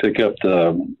something that would pick up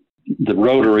the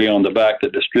rotary on the back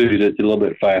that distributed it a little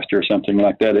bit faster or something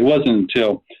like that. It wasn't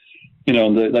until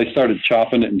they started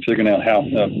chopping it and figuring out how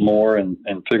more and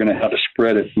figuring out how to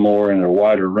spread it more in a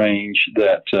wider range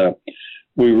that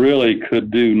we really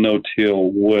could do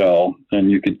no-till well, and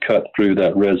you could cut through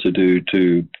that residue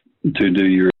to do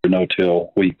your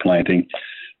no-till wheat planting.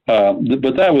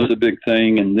 But that was a big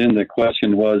thing. And then the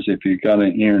question was, if you got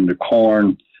into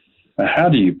corn, how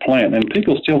do you plant? And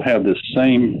people still have the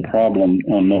same problem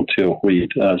on no-till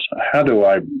wheat. How do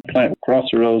I plant across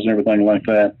the rows and everything like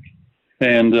that?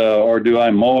 And or do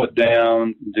I mow it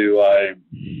down?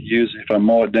 If I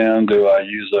mow it down, do I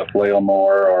use a flail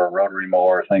mower or a rotary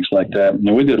mower, things like that?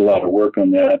 And we did a lot of work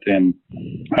on that. And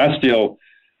I still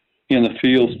in the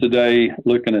fields today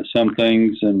looking at some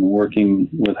things and working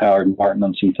with Howard Martin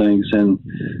on some things.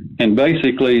 And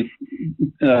basically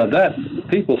that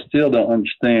people still don't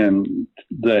understand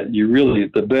that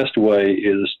the best way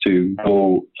is to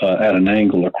go at an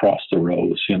angle across the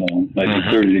rows, maybe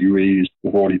 30 degrees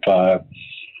to 45,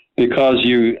 because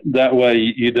you're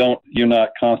not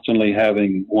constantly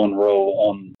having one row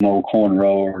on an old corn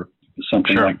row or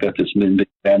something like that that's been big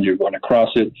and you're going to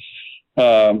cross it.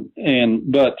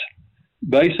 But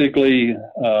basically,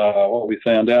 what we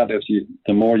found out is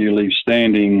the more you leave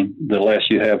standing, the less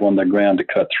you have on the ground to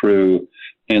cut through,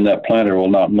 and that planter will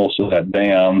knock most of that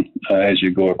down as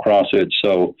you go across it.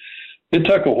 So it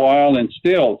took a while, and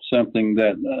still something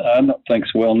that I don't think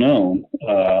is well known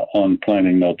on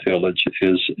planting no tillage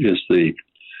is the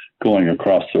going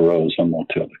across the rows on no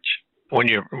tillage. When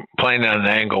you're planting at an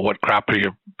angle, what crop are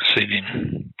you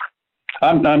seeding?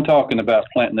 I'm talking about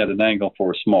planting at an angle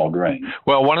for a small grain.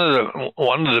 Well, one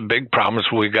of the big problems,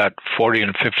 we got 40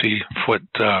 and 50 foot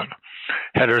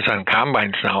headers on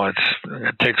combines now. It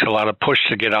takes a lot of push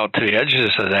to get out to the edges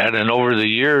of that. And over the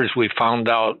years, we found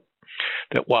out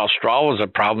that while straw was a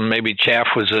problem, maybe chaff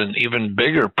was an even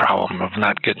bigger problem of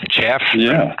not getting chaff.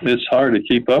 Yeah, it's hard to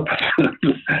keep up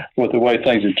with the way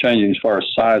things are changing as far as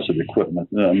size of equipment.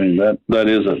 I mean, that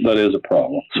is a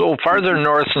problem. So farther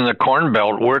north in the Corn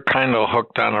Belt, we're kind of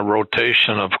hooked on a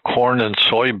rotation of corn and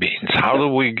soybeans. How do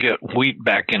we get wheat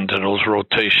back into those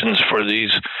rotations for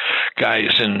these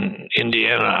guys in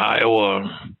Indiana,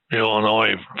 Iowa,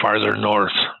 Illinois, farther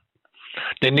north?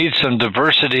 They need some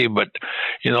diversity, but,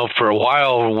 for a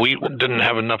while, wheat didn't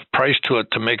have enough price to it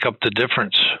to make up the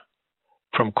difference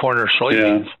from corn or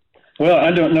soybeans. Yeah. Well,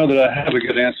 I don't know that I have a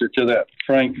good answer to that,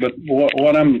 Frank, but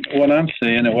what I'm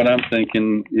seeing and what I'm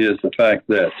thinking is the fact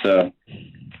that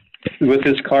with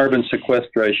this carbon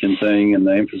sequestration thing and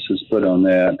the emphasis put on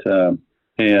that,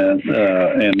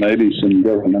 and maybe some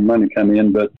government money come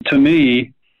in, but to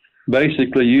me,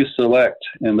 basically, you select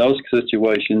in those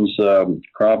situations,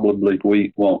 probably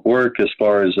wheat won't work as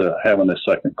far as having a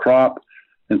second crop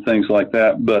and things like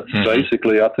that. But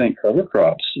basically, I think cover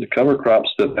crops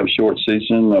that have short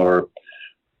season or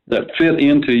that fit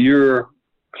into your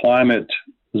climate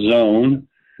zone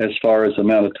as far as the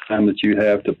amount of time that you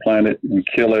have to plant it and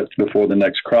kill it before the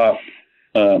next crop.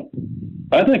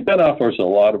 I think that offers a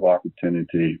lot of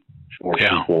opportunity for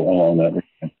people along that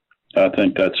line. I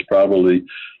think that's probably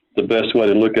the best way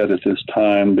to look at it this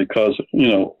time, because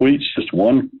wheat's just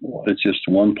one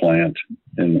plant,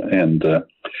 and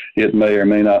it may or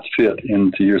may not fit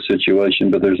into your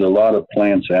situation, but there's a lot of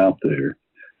plants out there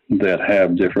that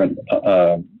have different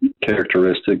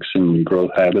characteristics and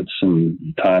growth habits and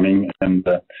timing. And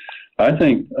I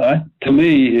think, to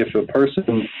me, if a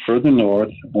person further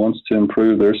north wants to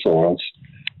improve their soils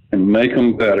and make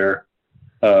them better,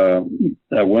 a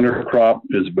winter crop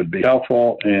would be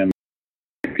helpful, and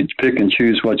you could pick and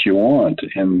choose what you want,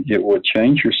 and it would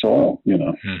change your soil.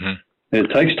 It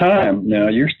takes time. Now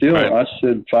you're still, I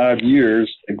said 5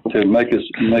 years to make a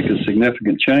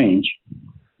significant change,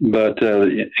 but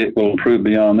it will improve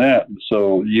beyond that.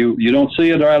 So you don't see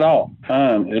it right all the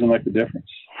time. It'll make a difference.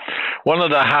 One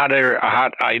of the hot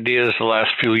ideas the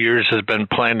last few years has been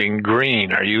planting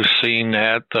green. Are you seeing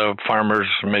that? The farmers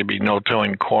maybe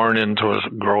no-tilling corn into a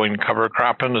growing cover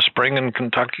crop in the spring in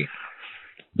Kentucky?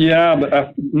 Yeah,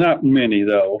 but not many,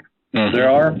 though. There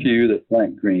are a few that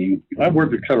plant green. I've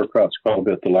worked with cover crops quite a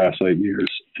bit the last 8 years,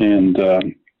 and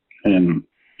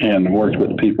worked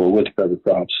with people with cover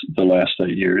crops the last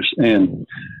 8 years. And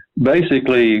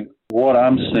basically, what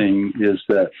I'm seeing is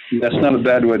that that's not a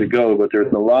bad way to go, but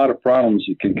there's a lot of problems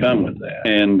that can come with that.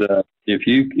 And if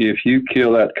you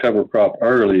kill that cover crop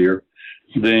earlier,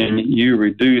 then you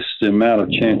reduce the amount of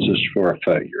chances for a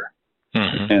failure.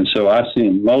 And so I've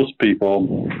seen most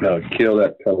people kill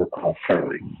that cover crop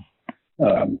early.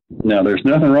 Now, there's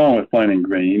nothing wrong with planting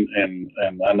green, and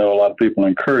I know a lot of people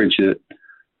encourage it,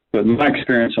 but my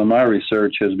experience on my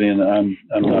research has been I'm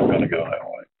not going to go that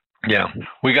way. Yeah.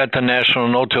 We got the National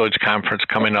No-Tillage Conference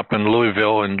coming up in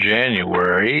Louisville in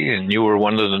January, and you were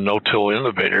one of the no-till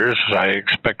innovators. I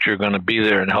expect you're going to be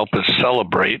there and help us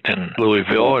celebrate in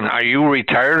Louisville. And are you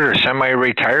retired or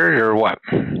semi-retired or what?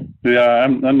 Yeah,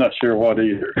 I'm not sure what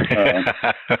either.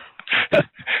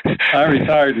 I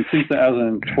retired in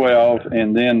 2012,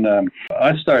 and then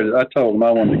I told them I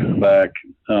wanted to come back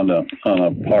on a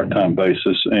part-time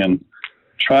basis, and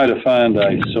try to find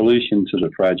a solution to the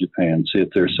Fragipan, see if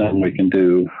there's something we can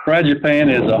do. Fragipan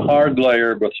is a hard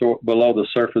layer below the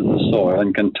surface of the soil.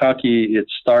 In Kentucky, it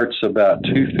starts about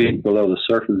 2 feet below the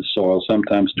surface of the soil,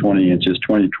 sometimes 20 inches.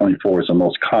 20 to 24 is the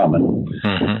most common.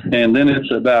 Mm-hmm. And then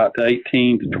it's about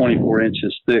 18 to 24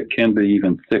 inches thick, can be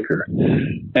even thicker.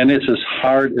 And it's as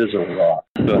hard as a rock,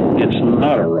 but it's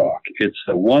not a rock. It's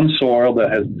one soil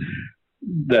that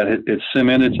it's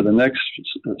cemented to the next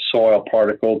soil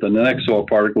particle, then the next soil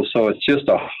particle. So it's just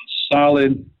a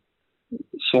solid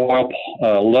soil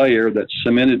layer that's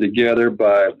cemented together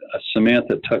by a cement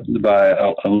by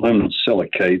aluminum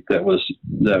silicate that was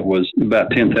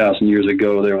about 10,000 years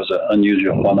ago. There was an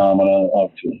unusual phenomenon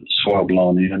of soil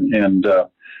blown in. And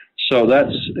so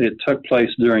it took place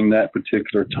during that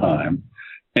particular time.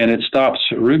 And it stops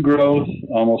root growth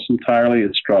almost entirely.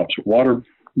 It stops water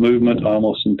movement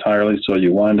almost entirely, so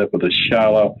you wind up with a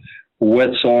shallow,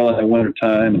 wet soil in the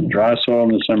wintertime and dry soil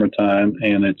in the summertime,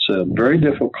 and it's a very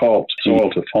difficult soil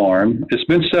to farm. It's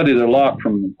been studied a lot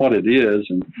from what it is,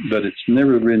 but it's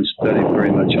never been studied very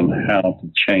much on how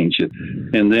to change it.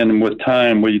 And then with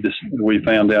time, we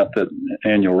found out that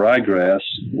annual ryegrass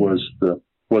was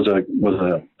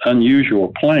an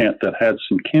unusual plant that had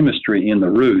some chemistry in the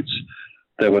roots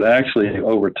that would actually,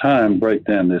 over time, break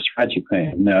down this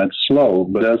Fragipan. Now, it's slow,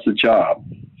 but does the job.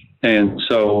 And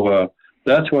so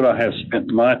that's what I have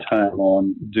spent my time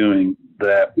on, doing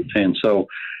that. And so,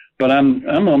 but I'm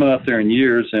out there in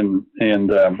years, and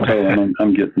so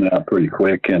I'm getting out pretty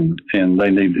quick. And they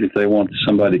need, if they want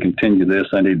somebody to continue this,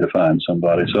 I need to find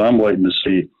somebody. So I'm waiting to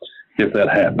see if that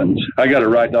happens. I got a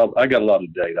lot of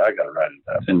data. I got to write it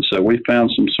up. And so we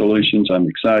found some solutions. I'm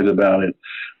excited about it.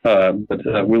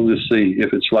 But we'll just see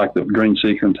if it's like the green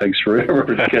secret and takes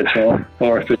forever to catch on,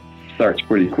 or if it starts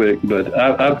pretty quick. But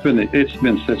it's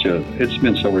been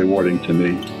so rewarding to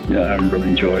me. Yeah, I've really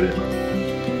enjoyed it.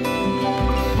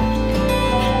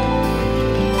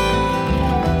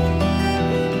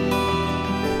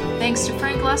 Thanks to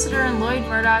Frank Lessiter and Lloyd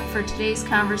Murdoch for today's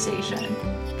conversation.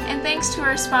 And thanks to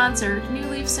our sponsor, New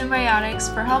Leaf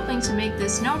Symbiotics, for helping to make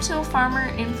this No-Till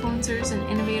Farmer Influencers and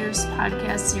Innovators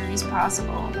podcast series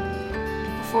possible.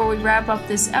 Before we wrap up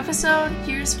this episode,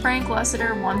 here's Frank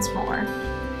Lessiter once more.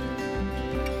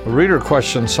 A reader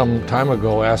question some time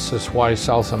ago asked us why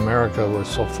South America was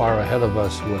so far ahead of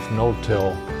us with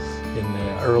no-till in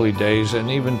the early days, and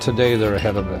even today they're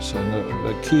ahead of us. And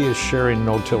the key is sharing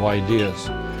no-till ideas.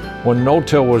 When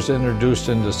no-till was introduced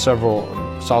into several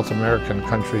South American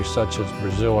countries such as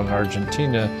Brazil and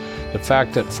Argentina, the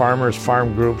fact that farmers,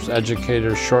 farm groups,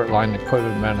 educators, short-line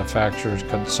equipment manufacturers,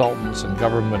 consultants, and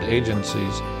government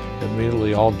agencies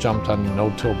immediately all jumped on the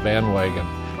no-till bandwagon.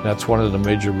 That's one of the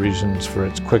major reasons for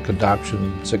its quick adoption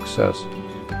and success.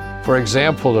 For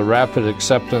example, the rapid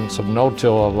acceptance of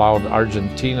no-till allowed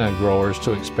Argentina growers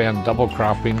to expand double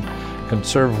cropping,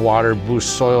 conserve water,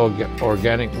 boost soil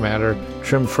organic matter,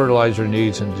 trim fertilizer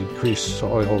needs, and decrease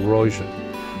soil erosion.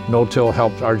 No-till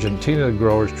helped Argentina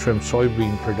growers trim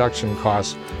soybean production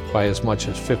costs by as much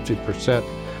as 50%,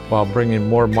 while bringing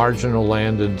more marginal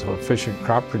land into efficient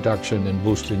crop production and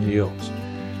boosting yields.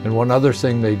 And one other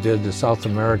thing they did, the South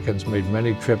Americans made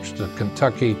many trips to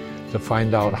Kentucky to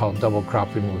find out how double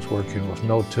cropping was working with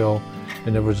no-till.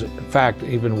 And there was, in fact,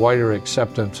 even wider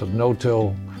acceptance of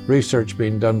no-till research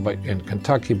being done in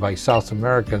Kentucky by South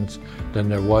Americans than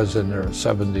there was in their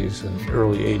 70s and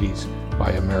early 80s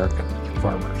by American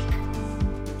farmers.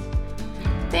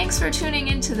 Thanks for tuning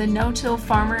into the No-Till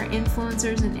Farmer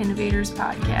Influencers and Innovators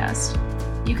podcast.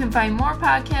 You can find more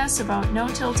podcasts about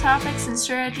no-till topics and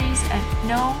strategies at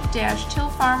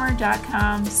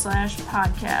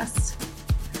no-tillfarmer.com/podcasts.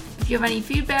 If you have any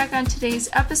feedback on today's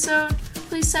episode,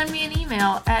 please send me an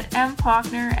email at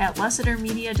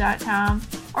mpochner@lessitermedia.com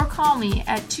or call me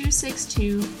at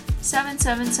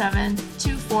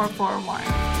 262-777-2441.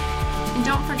 And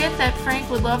don't forget that Frank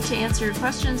would love to answer your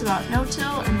questions about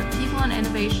no-till and the people and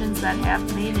innovations that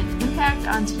have made an impact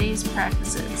on today's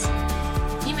practices.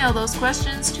 Email those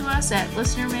questions to us at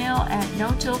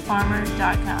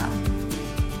listenermail@notillfarmer.com.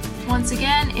 Once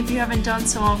again, if you haven't done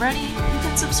so already, you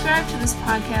can subscribe to this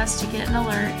podcast to get an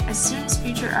alert as soon as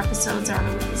future episodes are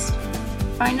released.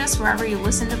 Find us wherever you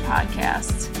listen to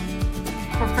podcasts.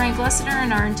 For Frank Lessiter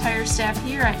and our entire staff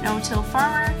here at No-Till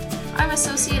Farmer, I'm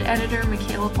Associate Editor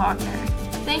Michaela Pochner.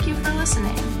 Thank you for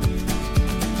listening.